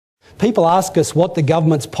People ask us what the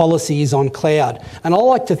government's policy is on cloud, and I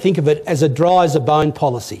like to think of it as a dry as a bone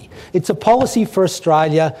policy. It's a policy for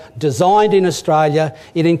Australia, designed in Australia.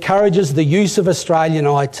 It encourages the use of Australian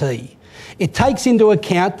IT. It takes into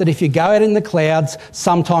account that if you go out in the clouds,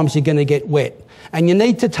 sometimes you're going to get wet, and you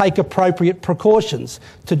need to take appropriate precautions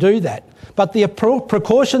to do that. But the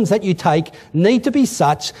precautions that you take need to be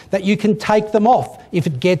such that you can take them off if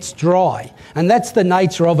it gets dry. And that's the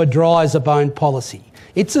nature of a dry as a bone policy.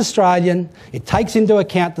 It's Australian, it takes into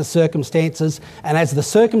account the circumstances, and as the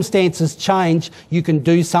circumstances change, you can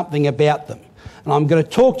do something about them. And I'm going to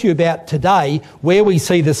talk to you about today where we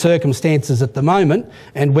see the circumstances at the moment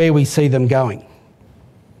and where we see them going.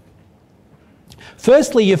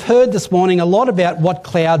 Firstly, you've heard this morning a lot about what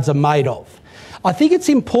clouds are made of. I think it's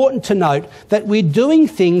important to note that we're doing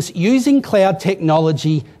things using cloud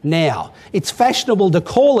technology now. It's fashionable to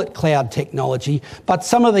call it cloud technology, but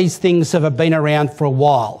some of these things have been around for a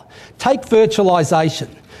while. Take virtualisation.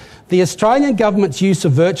 The Australian government's use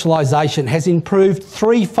of virtualisation has improved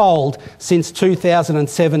threefold since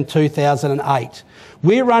 2007-2008.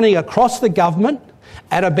 We're running across the government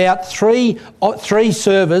at about three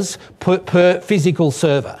servers per physical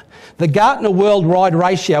server. The Gartner worldwide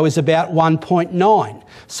ratio is about 1.9,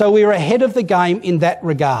 so we're ahead of the game in that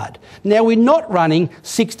regard. Now, we're not running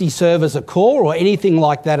 60 servers a core or anything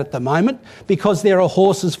like that at the moment because there are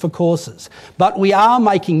horses for courses, but we are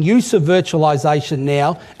making use of virtualisation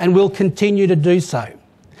now and will continue to do so.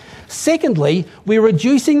 Secondly, we're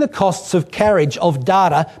reducing the costs of carriage of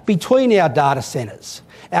data between our data centres.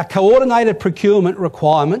 Our coordinated procurement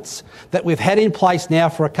requirements that we've had in place now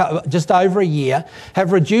for just over a year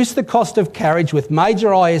have reduced the cost of carriage with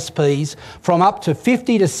major ISPs from up to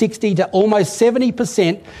 50 to 60 to almost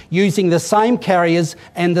 70% using the same carriers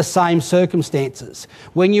and the same circumstances.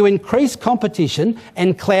 When you increase competition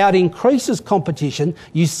and cloud increases competition,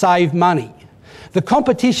 you save money. The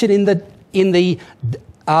competition in the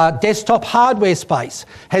desktop hardware space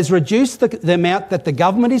has reduced the amount that the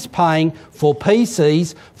government is paying for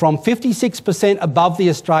PCs from 56% above the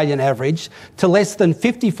Australian average to more than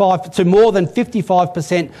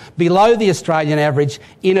 55% below the Australian average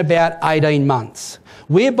in about 18 months.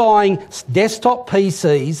 We're buying desktop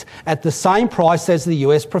PCs at the same price as the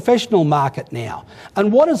US professional market now.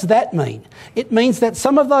 And what does that mean? It means that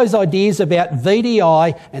some of those ideas about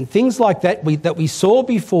VDI and things like that that we saw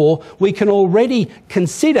before, we can already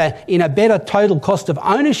consider in a better total cost of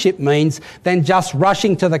ownership means than just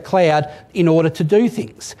rushing to the cloud in order to do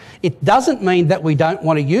things. It doesn't mean that we don't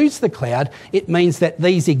want to use the cloud. It means that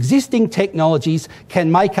these existing technologies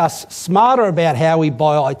can make us smarter about how we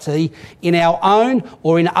buy IT in our own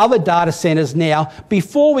or in other data centres now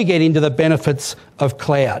before we get into the benefits of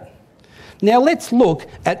cloud. Now let's look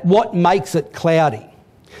at what makes it cloudy.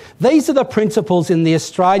 These are the principles in the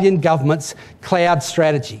Australian government's cloud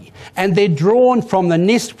strategy, and they're drawn from the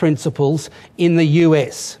NIST principles in the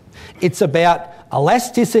US. It's about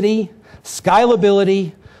elasticity,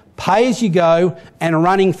 scalability, pay-as-you-go, and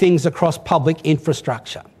running things across public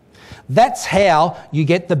infrastructure. That's how you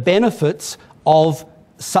get the benefits of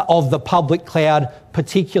the public cloud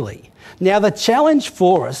particularly. Now, the challenge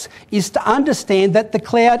for us is to understand that the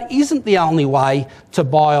cloud isn't the only way to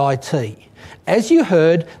buy IT. As you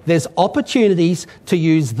heard, there's opportunities to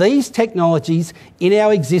use these technologies in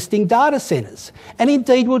our existing data centres. And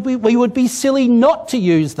indeed, we would be silly not to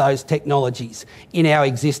use those technologies in our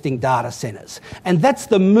existing data centres. And that's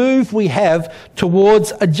the move we have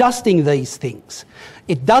towards adjusting these things.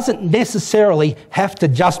 It doesn't necessarily have to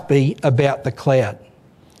just be about the cloud.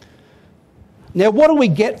 Now, what do we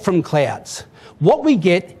get from clouds? What we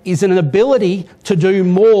get is an ability to do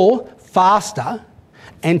more faster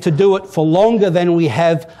and to do it for longer than we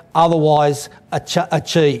have otherwise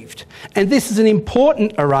achieved. And this is an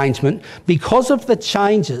important arrangement because of the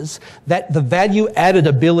changes that the value-added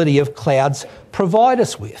ability of clouds provide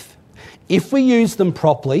us with. If we use them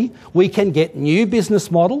properly, we can get new business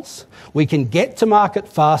models, we can get to market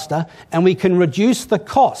faster, and we can reduce the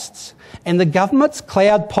costs. And the government's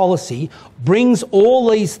cloud policy brings all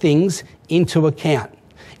these things into account.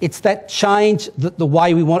 It's that change, the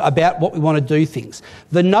way we want, about what we want to do things.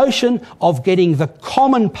 The notion of getting the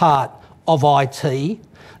common part of IT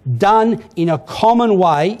done in a common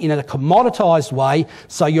way, in a commoditised way,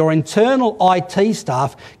 so your internal IT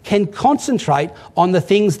staff can concentrate on the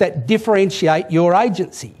things that differentiate your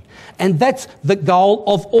agency. And that's the goal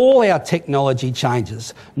of all our technology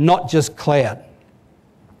changes, not just cloud.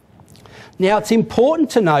 Now, it's important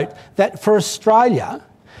to note that for Australia,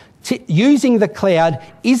 using the cloud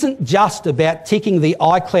isn't just about ticking the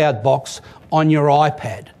iCloud box on your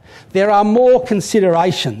iPad. There are more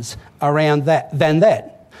considerations around that than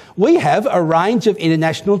that. We have a range of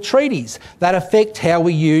international treaties that affect how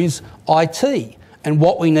we use IT and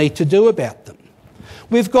what we need to do about them.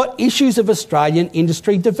 We've got issues of Australian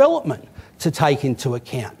industry development to take into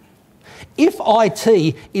account. If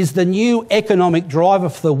IT is the new economic driver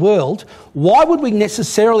for the world, why would we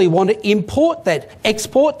necessarily want to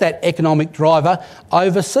export that economic driver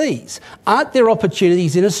overseas? Aren't there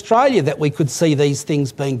opportunities in Australia that we could see these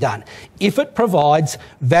things being done if it provides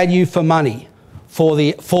value for money for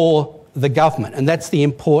the government? And that's the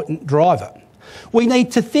important driver. We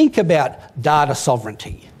need to think about data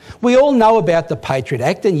sovereignty. We all know about the Patriot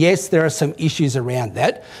Act, and yes, there are some issues around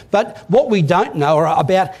that, but what we don't know are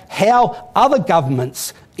about how other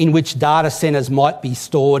governments in which data centres might be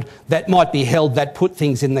stored, that might be held, that put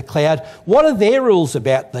things in the cloud. What are their rules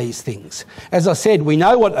about these things? As I said, we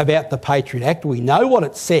know about the Patriot Act, we know what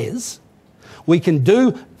it says. We can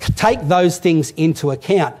take those things into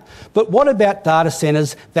account. But what about data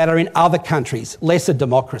centres that are in other countries, lesser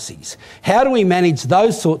democracies? How do we manage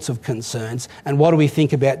those sorts of concerns, and what do we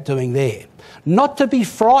think about doing there? Not to be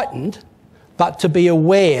frightened, but to be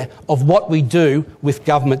aware of what we do with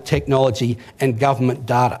government technology and government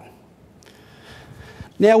data.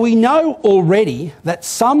 Now, we know already that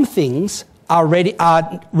some things are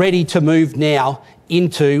ready to move now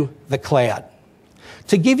into the cloud.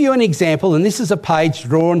 To give you an example, and this is a page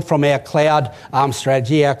drawn from our cloud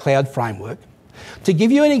strategy, our cloud framework. To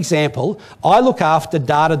give you an example, I look after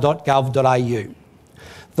data.gov.au.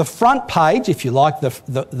 The front page, if you like,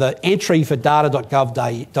 the entry for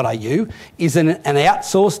data.gov.au is an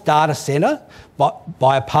outsourced data centre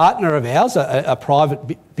by a partner of ours, a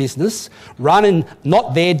private business, running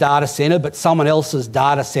not their data centre but someone else's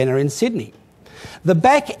data centre in Sydney. The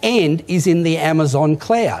back end is in the Amazon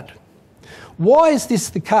cloud. Why is this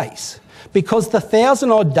the case? Because the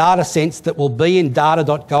 1,000-odd data sets that will be in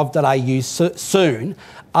data.gov.au soon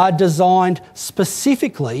are designed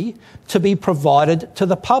specifically to be provided to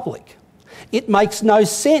the public. It makes no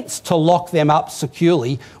sense to lock them up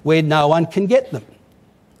securely where no one can get them.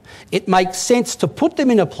 It makes sense to put them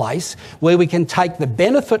in a place where we can take the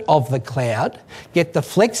benefit of the cloud, get the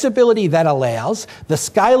flexibility that allows, the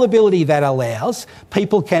scalability that allows,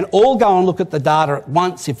 people can all go and look at the data at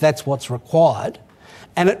once if that's what's required,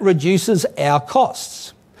 and it reduces our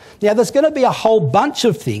costs. Now, there's going to be a whole bunch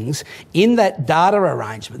of things in that data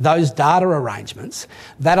arrangement, those data arrangements,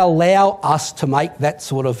 that allow us to make that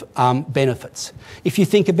sort of benefits. If you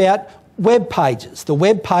think about web pages, the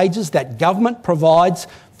web pages that government provides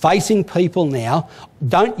facing people now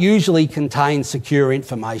don't usually contain secure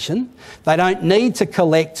information. They don't need to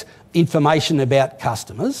collect information about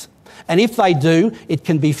customers. And if they do, it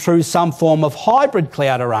can be through some form of hybrid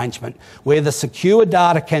cloud arrangement where the secure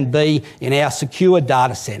data can be in our secure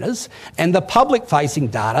data centres and the public-facing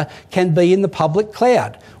data can be in the public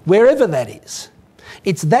cloud, wherever that is.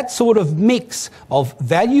 It's that sort of mix of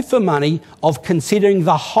value for money, of considering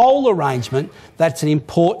the whole arrangement, that's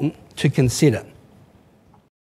important to consider.